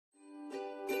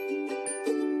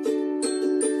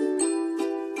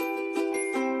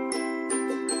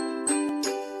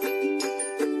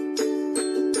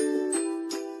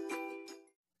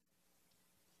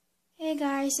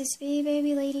guys, it's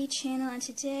Baby Lady channel, and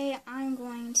today I'm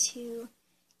going to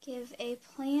give a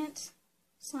plant/flower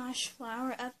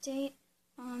update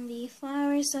on the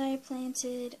flowers that I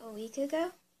planted a week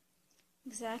ago.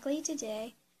 Exactly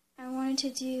today. I wanted to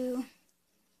do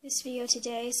this video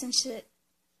today since it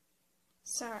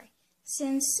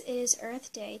is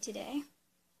Earth Day today.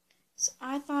 So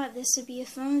I thought this would be a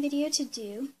fun video to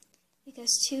do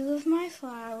because two of my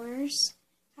flowers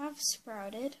have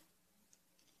sprouted.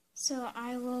 So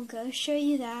I will go show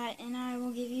you that, and I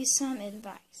will give you some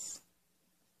advice.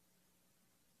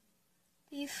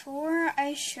 Before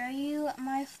I show you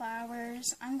my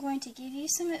flowers, I'm going to give you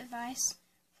some advice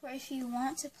for if you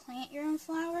want to plant your own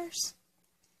flowers.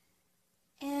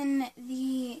 In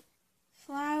the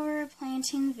flower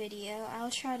planting video,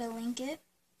 I'll try to link it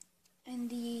in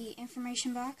the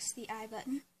information box, the I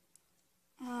button.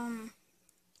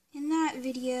 In that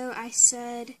video I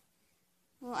said,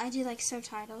 well, I do like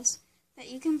subtitles, that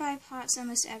you can buy pots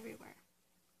almost everywhere.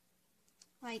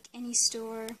 Like any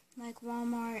store, like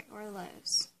Walmart or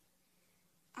Lowe's.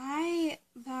 I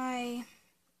bought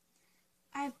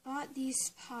these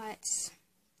pots.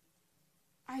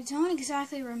 I don't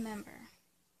exactly remember.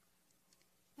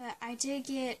 But I did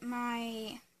get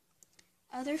my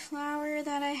other flower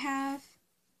that I have.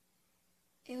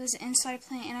 It was an inside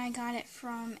plant and I got it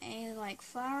from a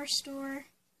flower store.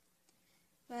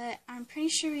 But I'm pretty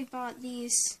sure we bought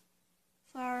these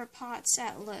flower pots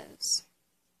at Lowe's.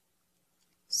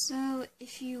 So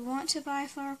if you want to buy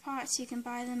flower pots, you can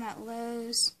buy them at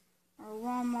Lowe's or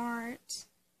Walmart.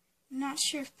 I'm not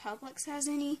sure if Publix has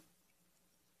any,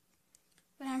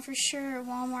 but I'm for sure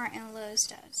Walmart and Lowe's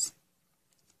does.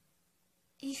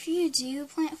 If you do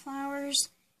plant flowers,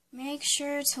 make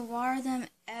sure to water them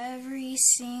every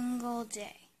single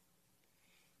day.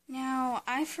 Now,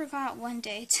 I forgot one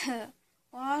day to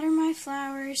water my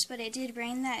flowers, but it did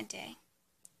rain that day.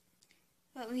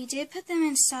 But we did put them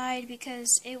inside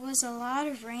because it was a lot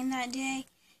of rain that day,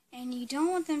 and you don't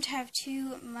want them to have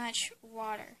too much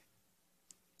water,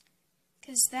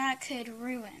 because that could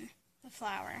ruin the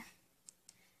flower.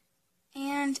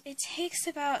 And it takes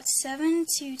about 7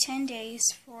 to 10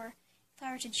 days for the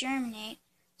flower to germinate,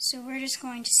 so we're just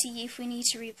going to see if we need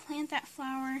to replant that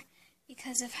flower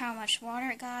because of how much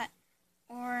water it got,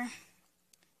 or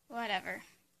whatever.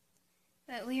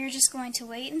 But we are just going to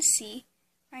wait and see.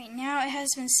 Right now it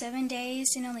has been 7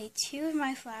 days and only 2 of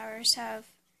my flowers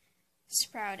have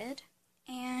sprouted,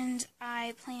 and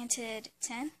I planted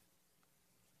 10.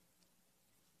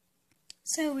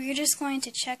 So we're just going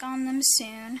to check on them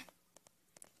soon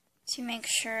to make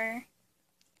sure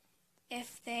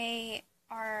if they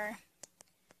are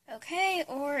okay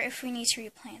or if we need to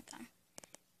replant them.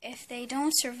 If they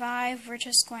don't survive, we're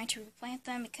just going to replant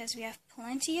them because we have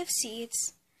plenty of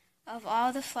seeds of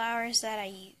all the flowers that I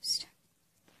used.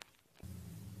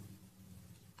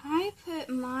 I put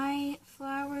my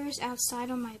flowers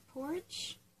outside on my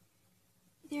porch.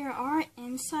 There are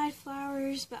inside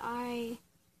flowers, but I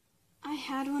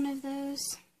had one of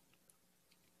those.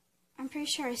 I'm pretty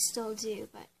sure I still do,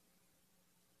 but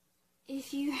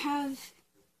if you have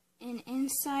an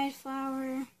inside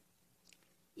flower,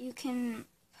 you can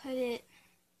put it.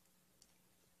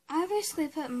 I basically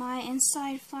put my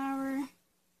inside flower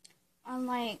on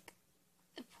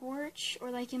the porch or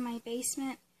in my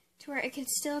basement to where it could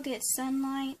still get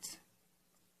sunlight,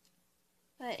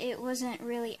 but it wasn't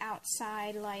really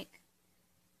outside like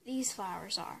these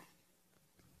flowers are.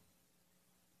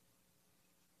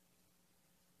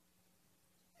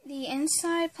 The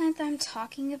inside plant that I'm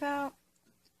talking about,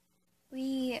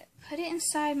 we put it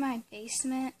inside my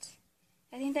basement.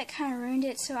 I think that kind of ruined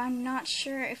it, so I'm not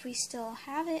sure if we still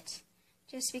have it,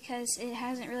 just because it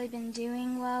hasn't really been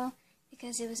doing well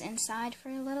because it was inside for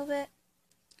a little bit.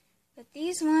 But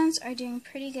these ones are doing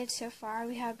pretty good so far.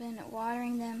 We have been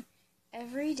watering them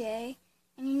every day,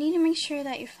 and you need to make sure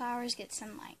that your flowers get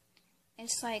sunlight.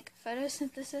 It's like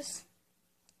photosynthesis.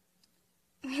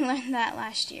 We learned that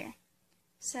last year.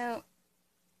 So,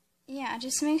 yeah,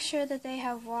 just make sure that they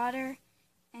have water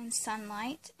and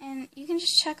sunlight, and you can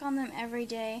just check on them every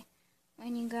day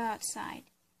when you go outside.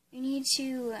 You need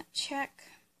to check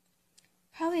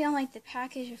probably on the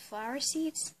package of flower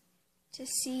seeds to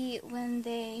see when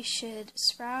they should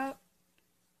sprout,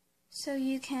 so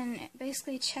you can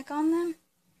basically check on them,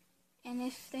 and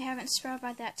if they haven't sprouted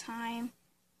by that time,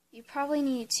 you probably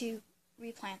need to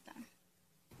replant them.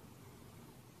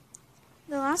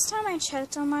 The last time I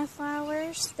checked on my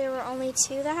flowers, there were only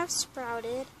 2 that have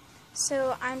sprouted,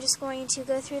 so I'm just going to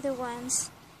go through the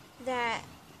ones that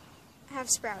have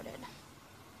sprouted.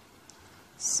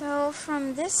 So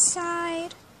from this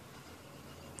side,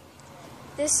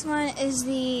 this one is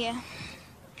the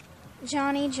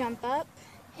Johnny Jump Up,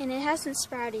 and it hasn't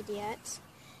sprouted yet.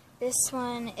 This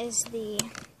one is the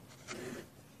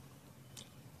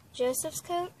Joseph's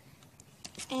Coat,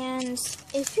 and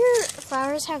if your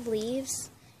flowers have leaves,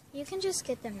 you can just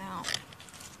get them out,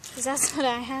 because that's what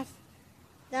I have.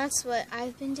 That's what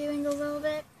I've been doing a little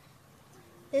bit.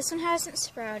 This one hasn't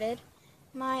sprouted.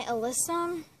 My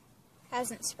alyssum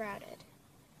hasn't sprouted.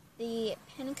 The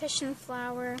pincushion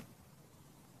flower,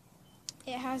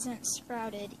 it hasn't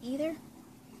sprouted either.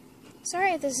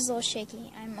 Sorry if this is a little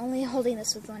shaky. I'm only holding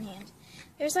this with one hand.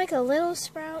 There's like a little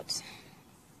sprout,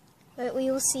 but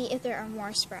we will see if there are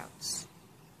more sprouts.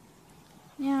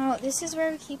 Now, this is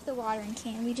where we keep the watering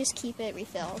can. We just keep it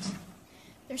refilled.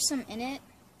 There's some in it.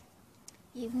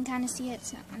 You can kind of see it,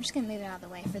 so I'm just going to move it out of the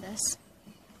way for this.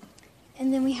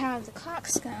 And then we have the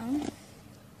coxcomb,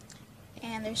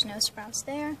 and there's no sprouts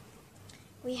there.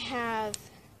 We have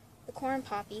the corn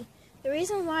poppy. The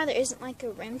reason why there isn't like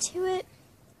a rim to it,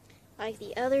 like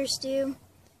the others do,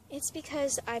 it's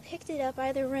because I picked it up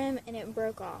by the rim and it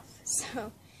broke off.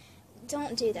 So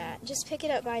don't do that. Just pick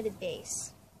it up by the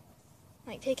base.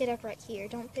 Like pick it up right here.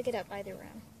 Don't pick it up by the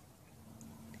rim.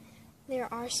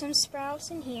 There are some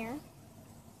sprouts in here.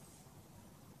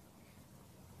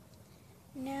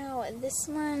 Now this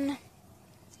one,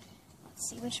 let's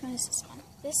see, which one is this one?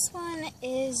 This one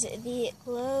is the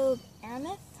Globe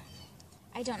Aramith.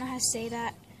 I don't know how to say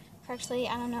that correctly.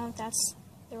 I don't know if that's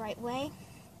the right way.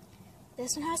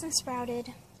 This one hasn't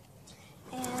sprouted.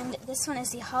 And this one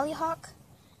is the Hollyhock.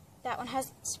 That one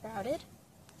hasn't sprouted.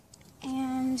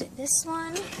 And this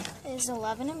one is the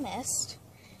Love in a Mist.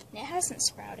 And it hasn't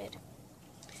sprouted.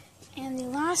 And the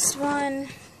last one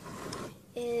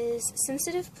is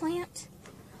Sensitive Plant.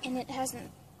 And it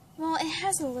hasn't, well, it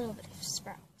has a little bit of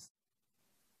sprouts.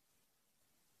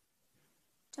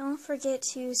 Don't forget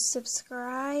to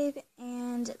subscribe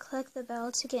and click the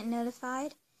bell to get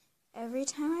notified every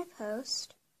time I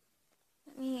post.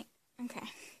 Okay.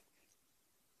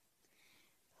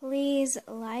 Please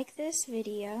like this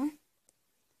video,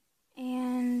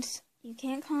 and you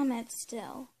can't comment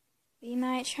still. We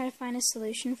might try to find a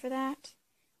solution for that,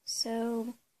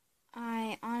 so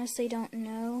I honestly don't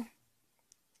know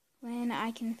when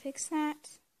I can fix that,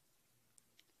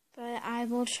 but I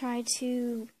will try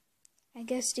to, I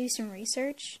guess, do some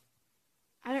research.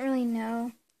 I don't really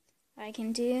know what I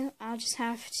can do. I'll just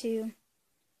have to,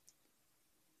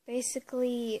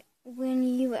 basically, when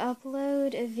you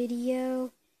upload a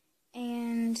video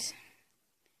and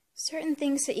certain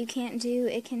things that you can't do,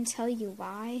 it can tell you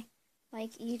why.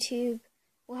 Like YouTube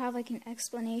will have like an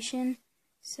explanation,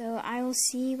 so I will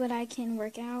see what I can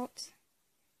work out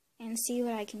and see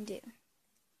what I can do.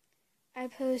 I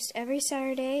post every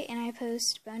Saturday, and I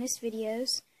post bonus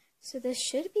videos, so this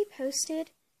should be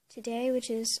posted today, which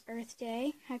is Earth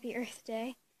Day. Happy Earth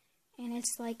Day. And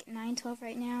it's like 9:12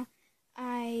 right now.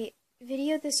 I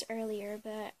videoed this earlier,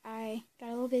 but I got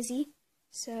a little busy,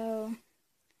 so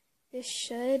this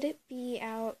should be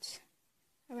out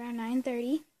around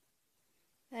 9:30,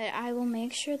 but I will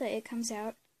make sure that it comes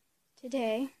out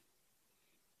today.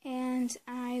 And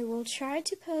I will try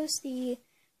to post the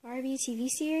Barbie TV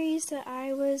series that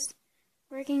I was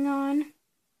working on.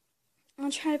 I'll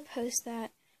try to post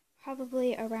that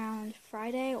probably around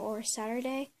Friday or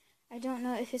Saturday. I don't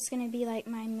know if it's going to be like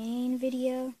my main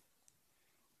video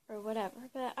or whatever,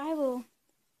 but I will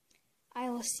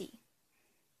see.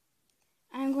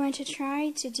 I'm going to try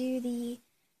to do the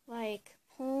like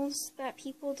polls that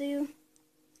people do,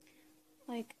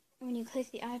 like when you click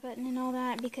the I button and all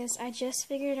that, because I just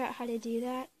figured out how to do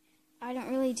that. I don't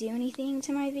really do anything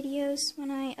to my videos when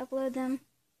I upload them.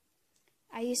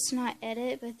 I used to not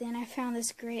edit, but then I found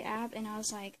this great app and I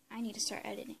was like, I need to start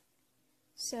editing.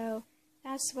 So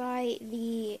that's why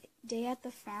the Day at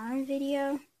the Farm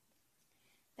video,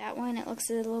 that one, it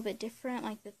looks a little bit different,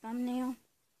 like the thumbnail.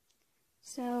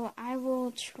 So I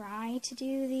will try to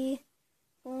do the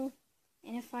poll,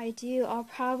 and if I do, I'll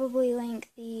probably link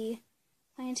the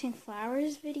planting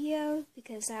flowers video,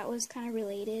 because that was kind of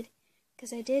related,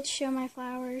 because I did show my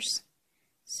flowers.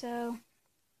 So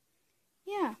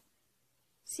yeah,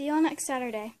 see y'all next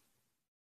Saturday.